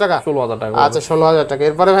 16000 টাকা, 16000 টাকা, আচ্ছা 16000 টাকা।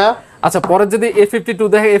 এরপরে ভাইয়া আচ্ছা পরে যদি A52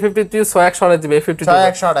 দেখে, A52 6128 জিবি, A52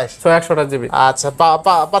 6128 জিবি, আচ্ছা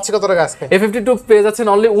পাচ্ছি কত টাকা আজকে? A52 পেয়ে যাচ্ছেন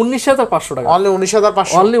অনলি 19500 টাকা, অনলি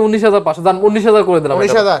 19500, অনলি 19500, দাম 19000 করে দিলাম,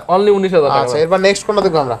 19000, অনলি 19000 টাকা। আচ্ছা এরপর নেক্সট কোনটা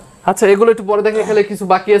দেখব আমরা? আচ্ছা এগুলো একটু পরে দেখে, খেলে কিছু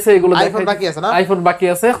বাকি আছে, এগুলো দেখাই। আইফোন বাকি আছে না? আইফোন বাকি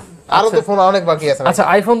আছে, আরো তো ফোন অনেক বাকি আছে। আচ্ছা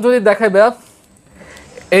আইফোন যদি দেখাই ভাই,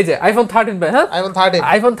 এই যে আইফোন 13 ভাই, হ্যাঁ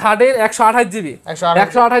আইফোন 13 128 জিবি,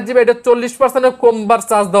 128 জিবি, এটা 40% এর কম বার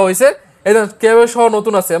চার্জ দেওয়া হয়েছে, এটা কেবল সহ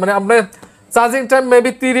নতুন আছে, মানে আপনার চার্জিং টাইম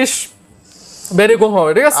মেবি 30 ভেরি কম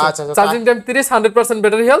হবে, ঠিক আছে, চার্জিং টাইম 30, 100%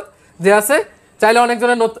 ব্যাটারি হেলথ যে আছে, চাইলে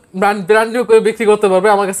অনেকজনের ব্র্যান্ড নিউ করে বিক্রি করতে পারবে,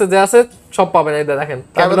 আমার কাছে যে আছে সব পাবেন। এই দেখেন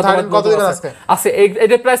কত দিবেন আজকে? আছে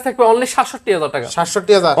এইটার প্রাইস থাকবে অনলি 67000 টাকা,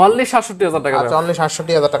 67000, অনলি 67000 টাকা, আচ্ছা অনলি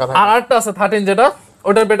 67000 টাকা থাকে। আর আরেকটা আছে 13 যেটা,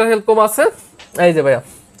 ওটার ব্যাটারি হেলথ কম আছে, এই যে ভাইয়া,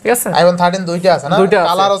 ঠিক আছে আইফোন 13 দুইটা আছে না?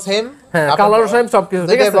 কালারও সেম, হ্যাঁ কালারও সেম, সবকিছু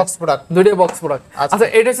ঠিক আছে, বক্স প্রোডাক্ট, দুইটা বক্স প্রোডাক্ট। আচ্ছা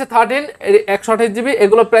এটা হচ্ছে 13 128 জিবি,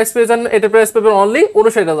 এগুলো প্রাইস পেয়ে যান, এটা প্রাইস পাবেন অনলি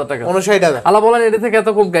 59000 টাকা, 59000। আলা বলেন এটা থেকে এত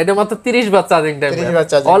কম কে? এটা মাত্র 30 বার চার্জিং টাইম, 30 বার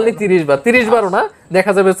চার্জিং, অনলি 30 বার, 30 বারও না,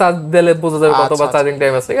 দেখা যাবে চার্জ দিলে বোঝা যাবে কতবার চার্জিং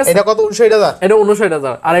টাইম আছে, ঠিক আছে। এটা কত? 59000, এটা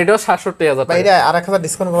 59000, আর এটা 67000 টাকা। ভাই এটা 1000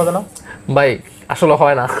 ডিসকাউন্ট করে দেন না ভাই, আসলে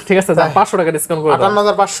হয় না, ঠিক আছে, 500 টাকা ডিসকাউন্ট করে দাও,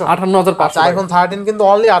 58500, 58500। আইফোন 13 কিন্তু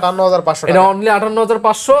অনলি 58500 এটা অনলি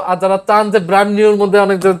 58500, আর যারা চান যে ব্র্যান্ড নিউর মধ্যে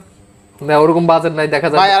অনেক না ওরকম বাজেট নাই, দেখা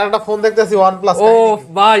যায় ভাই আরেকটা ফোন দেখতেছি OnePlus, ও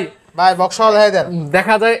ভাই বক্স সহ দেখাই দেন,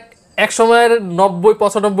 দেখা যায় এক সময়ের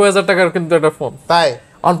 90-95 টাকার কিন্তু একটা ফোন, তাই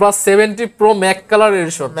OnePlus 70 Pro Mac colour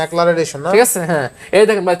addition, না? ঠিক আছে, হ্যাঁ এই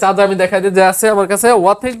দেখেন ভাই, চার্জার আমি দেখাই দিই, যে আছে আমার কাছে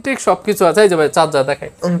অথেন্টিক সবকিছু আছে, এই যে ভাই চার্জার দেখাই,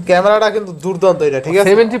 ক্যামেরাটা কিন্তু দুর্দান্ত, এটা ঠিক আছে,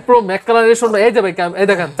 70 Pro ম্যাক কালার এডিশন, এই যে ভাই এই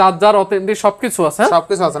দেখেন চার্জার অথেন্টিক সবকিছু আছে,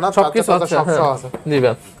 সবকিছু আছে না? সবকিছু আছে, সব আছে, জি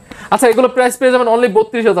ভাই। আচ্ছা এগুলো প্রাইস পেয়ে যাবেন অনলি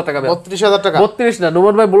 32000 টাকা, 32000 টাকা, 32 না,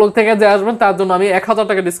 নুমান ভাই ব্লগ থেকে যে আসবেন তার জন্য আমি 1000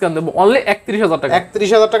 টাকা ডিসকাউন্ট দেব, অনলি 31000 টাকা,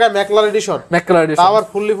 31000 টাকা ম্যাকলার এডিশন, আবার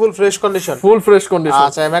ফুল ফ্রেশ কন্ডিশন,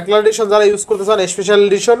 আচ্ছা ম্যাকলার এডিশন যারা ইউজ করতে চান, স্পেশাল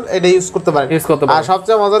এডিশন এটা ইউজ করতে পারেন, আর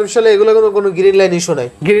সবচেয়ে মজার বিষয় এগুলো কোনো গ্রিন লাইন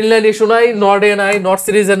ইস্যু নাই, নর্ডে নাই, নর্ড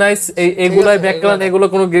সিরিজে নাই, এইগুলাই ব্যাকগ্রাউন্ড, এগুলো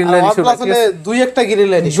কোনো গ্রিন লাইন ইস্যু নাই, আসলে দুই একটা গ্রিন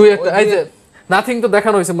লাইন ইস্যু, দুই একটা, এই যে নাথিং তো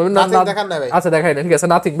দেখানো হইছে, নাথিং দেখান না ভাই, আচ্ছা দেখাই না, ঠিক আছে,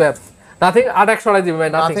 নাথিং ভাই, নাথিং 8128 জিবি ভাই,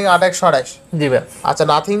 নাথিং 8128 জি ভাই। আচ্ছা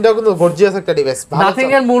নাথিংটাও কিন্তু গর্জিয়াস একটা ডিভাইস, নাথিং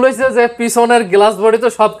এর মূল হইছে যে পিছনের গ্লাস বডি তো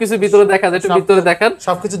সবকিছু ভিতরে দেখা যায়, একটু ভিতরে দেখেন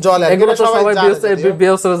সবকিছু জ্বলে, এগুলো তো সবাই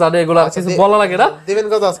বিএসএস জানে, এগুলো আর কিছু বলা লাগে না। দিবেন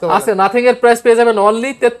কত আজকে? আচ্ছা নাথিং এর প্রাইস পেয়ে যাবেন অনলি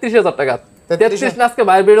 33000 টাকা, 33 না, আজকে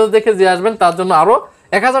ভাই ভিডিও দেখে যে আসবেন তার জন্য আরো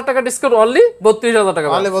 1000 টাকা ডিসকাউন্ট, অনলি 32000 টাকা,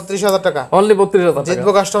 অনলি 32000 টাকা, অনলি 32000 টাকা,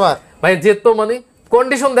 জিতবো কাস্টমার ভাই, জিততো মানে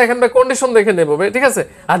কন্ডিশন দেখেন ভাই, কন্ডিশন দেখে নেবো ভাই, ঠিক আছে,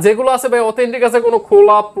 আর যেগুলো আছে ভাই অথেন্টিক আছে, কোনো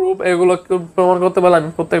খোলা প্রুফ এগুলো প্রমাণ করতে পারলে আমি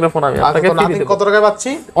প্রত্যেকটা ফোন আমি আপনাকে ফ্রি দিতে। কত টাকা পাচ্ছি?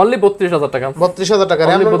 অনলি 32000 টাকা, 32000 টাকা,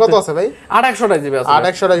 র‍্যাম কত আছে ভাই? 8128 জিবি আছে,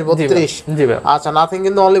 8128 জি ভাই। আচ্ছা নাথিং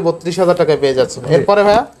কিন্তু অনলি 32000 টাকায় পেয়ে যাচ্ছেন। এরপরে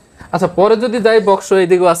ভাইয়া, আচ্ছা পরে যদি যাই বক্স,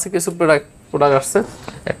 এইদিকেও আছে কিছু প্রোডাক্ট আসছে,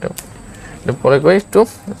 একটা পরে কই একটু,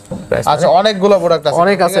 আচ্ছা অনেকগুলো প্রোডাক্ট আছে,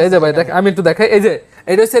 অনেক আছে, এই যে ভাই দেখ আমি একটু দেখাই, এই যে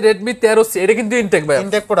এটা হচ্ছে Redmi 13C, এটা কিন্তু ইনটেক ভাই,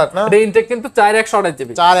 ইনটেক প্রোডাক্ট না? এটা ইনটেক কিন্তু 4128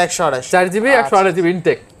 GB, 4 GB 128 GB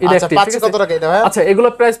intact, inactive, ঠিক আছে। কত টাকা এটা ভাই? আচ্ছা এগুলো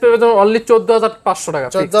প্রাইস পেয়ে যাবেন অনলি 14500 টাকা,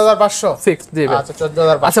 14500 ফিক্স জি ভাই। আচ্ছা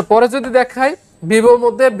 14500। আচ্ছা পরে যদি দেখাই Vivoর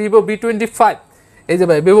মধ্যে Vivo V25, এই যে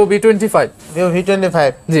ভাই Vivo V25, Vivo V25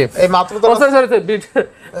 জি এই মাত্র তো সরি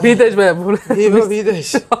V23 ভাই, ভুল Vivo V23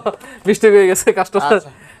 মিস্টেক হয়ে গেছে কাস্টমার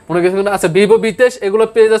মনে গেছে। আচ্ছা Vivo V23 এগুলো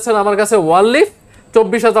পেয়ে যাচ্ছেন আমার কাছে অনলি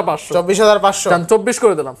 24,500 24,500 জান 24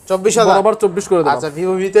 করে দিলাম 24,000 বরাবর 24 করে দিলাম আচ্ছা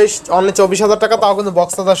ভিভো V23 অনলি 24,000 টাকা তাও কিন্তু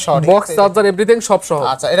বক্স চার্জার সহ বক্স চার্জার এভরিথিং সব সহ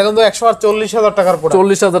আচ্ছা এটা কিন্তু 140,000 টাকার প্রোডাক্ট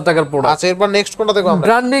 40,000 টাকার প্রোডাক্ট আচ্ছা এরপর নেক্সট কোনটা দেখব আমরা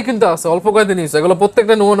ব্র্যান্ড নিয়ে কিন্তু আছে অল্প কয়েকদিন ইউজ এগুলো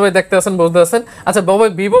প্রত্যেকটা নুমান ভাই দেখতে আছেন বলতে আছেন আচ্ছা বাবা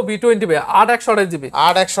Vivo V20 ভাই 8128GB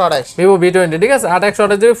 8128 Vivo V20 ঠিক আছে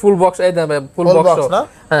 8128GB ফুল বক্স এই দাম ফুল বক্স না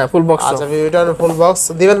হ্যাঁ ফুল বক্স আচ্ছা ভিভোটার ফুল বক্স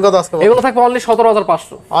দিবেন কত আজকে এগুলো থাকবে অনলি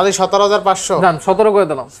 17,500 অনলি 17,500 জান 17 করে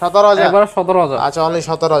দিলাম 17,000 একবার 17,000 আচ্ছা অনলি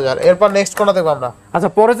 17,000 এরপর নেক্সট কোনটা দেখব আমরা আচ্ছা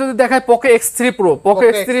পরে যদি দেখাই Poco X3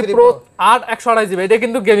 Pro 8128GB এটা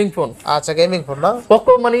কিন্তু গেমিং ফোন আচ্ছা গেমিং ফোন না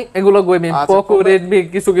Poco মানে এগুলো গেমিং Poco Redmi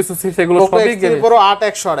কিছু সেগুলো সবই গেমিং Pro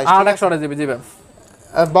 8128 8128GB জি ভাই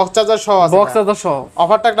বক্স চার্জার সহ আছে বক্স চার্জার সহ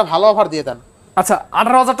অফারটা একটা ভালো অফার দিয়ে দেন আচ্ছা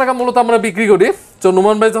 18,000 টাকা মূলত আমরা বিক্রি করি তো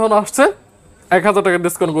নুমান ভাই যখন আসছে 1,000 টাকা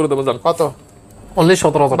ডিসকাউন্ট করে দেবো জান কত অনলি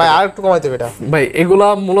 17,000 ভাই আর একটু কমাই দেব এটা ভাই এগুলা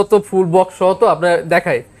মূলত ফুল বক্স সহ তো আপনি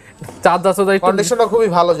দেখাই চার্জ আছে যাই কন্ডিশনটা খুবই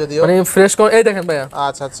ভালো যদিও মানে ফ্রেশ এই দেখেন ভাই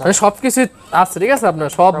আচ্ছা আচ্ছা মানে সবকিছু আছে ঠিক আছে আপনার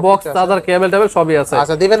সব বক্স চার্জার কেবল টেবিল সবই আছে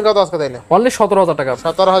আচ্ছা দিবেন কত আজকে তাইলে অনলি 17,000 টাকা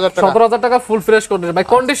 17,000 টাকা 17,000 টাকা ফুল ফ্রেশ কন্ডিশন ভাই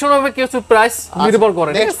কন্ডিশন হবে কিছু প্রাইস নির্ভর করে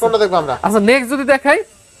নেক্সট কোনটা দেখব আমরা আচ্ছা নেক্সট যদি দেখাই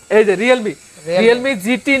এই যে Realme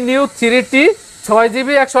GT New 3T 6GB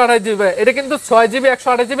 128GB এটা কিন্তু 6GB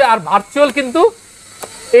 128GB আর ভার্চুয়াল কিন্তু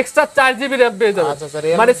এক্সট্রা 4GB RAM পেয়ে যাবে আচ্ছা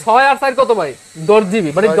মানে 6 আর 4 কত ভাই 10GB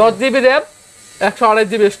মানে 10GB RAM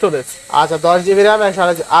 128GB স্টোরেজ আচ্ছা 10GB RAM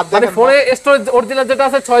 128 আর মানে দেখেন ফোনে স্টোরেজ অরিজিনাল যেটা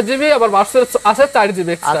আছে 6GB আবার ভার্চুয়াল আছে 4GB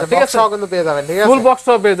এক্সট্রা ঠিক আছে সব কিন্তু পেয়ে যাবেন ঠিক আছে ফুল বক্স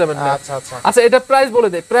সব পেয়ে যাবেন আচ্ছা আচ্ছা আচ্ছা এটা প্রাইস বলে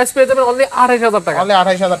দেই প্রাইস পেয়ে যাবেন অনলি 28,000 টাকা অনলি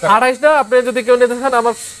 28,000 টাকা 28 না আপনি যদি কেউ নিতে চান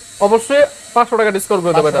আমার অবশ্যই 500 টাকা ডিসকাউন্ট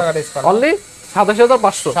করে দেব এটা অনলি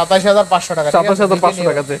 27,500 27,500 টাকা 27,500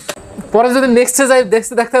 টাকাতে পরে যদি নেক্সটে যাই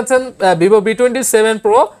দেখতে পাচ্ছেন Vivo V27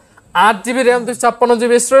 Pro 8GB RAM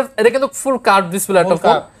 256GB storage এটা কিন্তু ফুল কার্ভ ডিসপ্লে একটা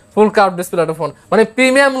ফোন ফুল কার্ভ ডিসপ্লে একটা ফোন মানে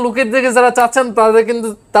প্রিমিয়াম লুকের দিকে যারা চাচ্ছেন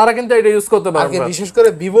তারা কিন্তু এটা ইউজ করতে পারবে আর বিশেষ করে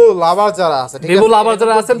Vivo লাভার যারা আছে ঠিক আছে Vivo লাভার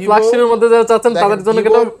যারা আছেন ফ্ল্যাগশিপের মধ্যে যারা চাচ্ছেন তাদের জন্য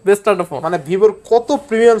কিন্তু বেস্ট একটা ফোন মানে Vivoর কত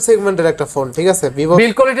প্রিমিয়াম সেগমেন্টের একটা ফোন ঠিক আছে Vivo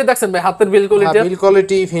বিল কোয়ালিটি দেখছেন ভাই হাতের বিল কোয়ালিটি বিল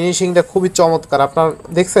কোয়ালিটি ফিনিশিংটা খুবই চমৎকার আপনারা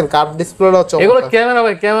দেখছেন কার্ভ ডিসপ্লেটাও চমৎকার এগুলো ক্যামেরা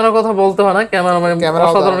ভাই ক্যামেরার কথা বলতে হয় না ক্যামেরা মানে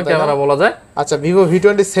অসাধারণ ক্যামেরা বলা যায় আচ্ছা Vivo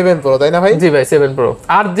V27 Pro তাই না ভাই জি ভাই 7 Pro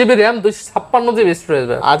 8GB RAM 256GB storage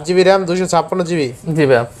ভাই 8GB RAM 256GB জি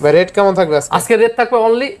ভাই ভাই রেট কেমন থাকবে আজকে রেট থাকবে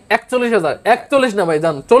অনলি 41,000 41 না ভাই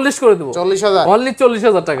জান 40 করে দেব 40,000 অনলি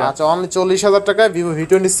 40,000 টাকা আচ্ছা অনলি 40,000 টাকায় Vivo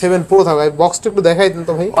V27 Pro থাকবে ভাই বক্সটা একটু দেখাই দিন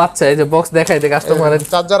তো ভাই আচ্ছা এই যে বক্স দেখাই দে কাস্টমারের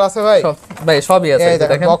চার্জার আছে ভাই ভাই সবই আছে এই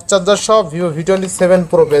দেখেন বক্স চার্জার সব Vivo V27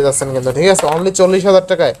 Pro পেয়ে যাচ্ছেন কিন্তু ঠিক আছে অনলি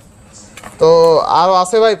 40,000 টাকায় তো আরো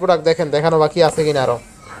আছে ভাই প্রোডাক্ট দেখেন দেখানো বাকি আছে কিনা আরো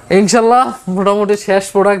ইনশাআল্লাহ মোটামুটি শেষ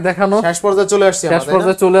প্রোডাক্ট দেখানো শেষ পর্যায়ে চলে আসছি শেষ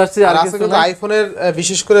পর্যায়ে চলে আসছি আর আজকে কিন্তু আইফোনের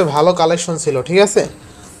বিশেষ করে ভালো কালেকশন ছিল ঠিক আছে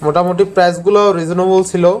মোটামুটি প্রাইসগুলো রিজনেবল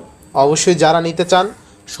ছিল অবশ্যই যারা নিতে চান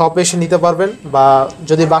শপে এসে নিতে পারবেন বা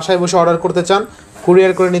যদি বাসায় বসে অর্ডার করতে চান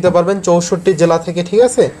কুরিয়ার করে নিতে পারবেন 64 জেলা থেকে ঠিক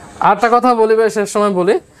আছে আরেকটা কথা বলি ভাই শেষ সময়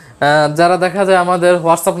বলি যারা দেখা যায় আমাদের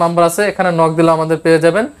হোয়াটসঅ্যাপ নাম্বার আছে এখানে নক দিলে আমাদের পেয়ে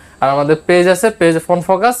যাবেন আর আমাদের পেজ আছে পেজ ফোন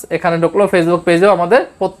ফোকাস এখানে ঢুকলো ফেসবুক পেজেও আমাদের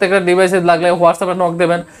প্রত্যেকটা ডিভাইসে লাগলে হোয়াটসঅ্যাপে নক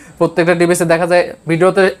দেবেন প্রত্যেকটা ডিভাইসে দেখা যায়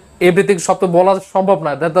ভিডিওতে এভরিথিং সব তো বলা সম্ভব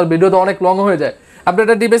না তার ভিডিওতে অনেক লং হয়ে যায় আপনি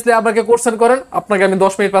একটা ডিভাইস নিয়ে আপনাকে কোশ্চেন করেন আপনাকে আমি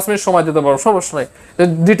 10 মিনিট 5 মিনিট সময় দিতে পারবো সমস্যা নাই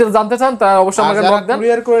ডিটেইলস জানতে চান তাহলে অবশ্যই আমাকে নক দেন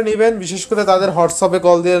কুরিয়ার করে নেবেন বিশেষ করে তাদের হোয়াটসঅ্যাপে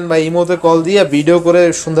কল দেন বা ইমোতে কল দিয়ে ভিডিও করে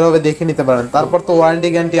সুন্দরভাবে দেখে নিতে পারেন তারপর তো ওয়ারেন্টি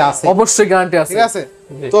গ্যারান্টি আছে অবশ্যই গ্যারান্টি আছে ঠিক আছে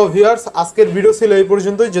তো ভিউয়ার্স আজকের ভিডিও ছিল এই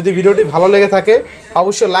পর্যন্তই যদি ভিডিওটি ভালো লেগে থাকে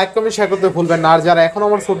অবশ্যই লাইক কমেন্ট শেয়ার করতে ভুলবেন না আর যারা এখন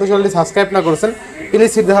আমার ছোট চ্যানেলটি সাবস্ক্রাইব না করেছেন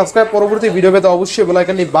প্লিজ হিট দ্য সাবস্ক্রাইব পরবর্তী ভিডিও পেতে অবশ্যই বেল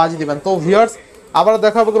আইকনটি বাজিয়ে দিবেন তো ভিউয়ার্স আবার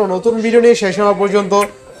দেখা হবে কোনো নতুন ভিডিও নিয়ে সেই সময় পর্যন্ত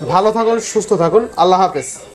ভালো থাকুন সুস্থ থাকুন আল্লাহ হাফেজ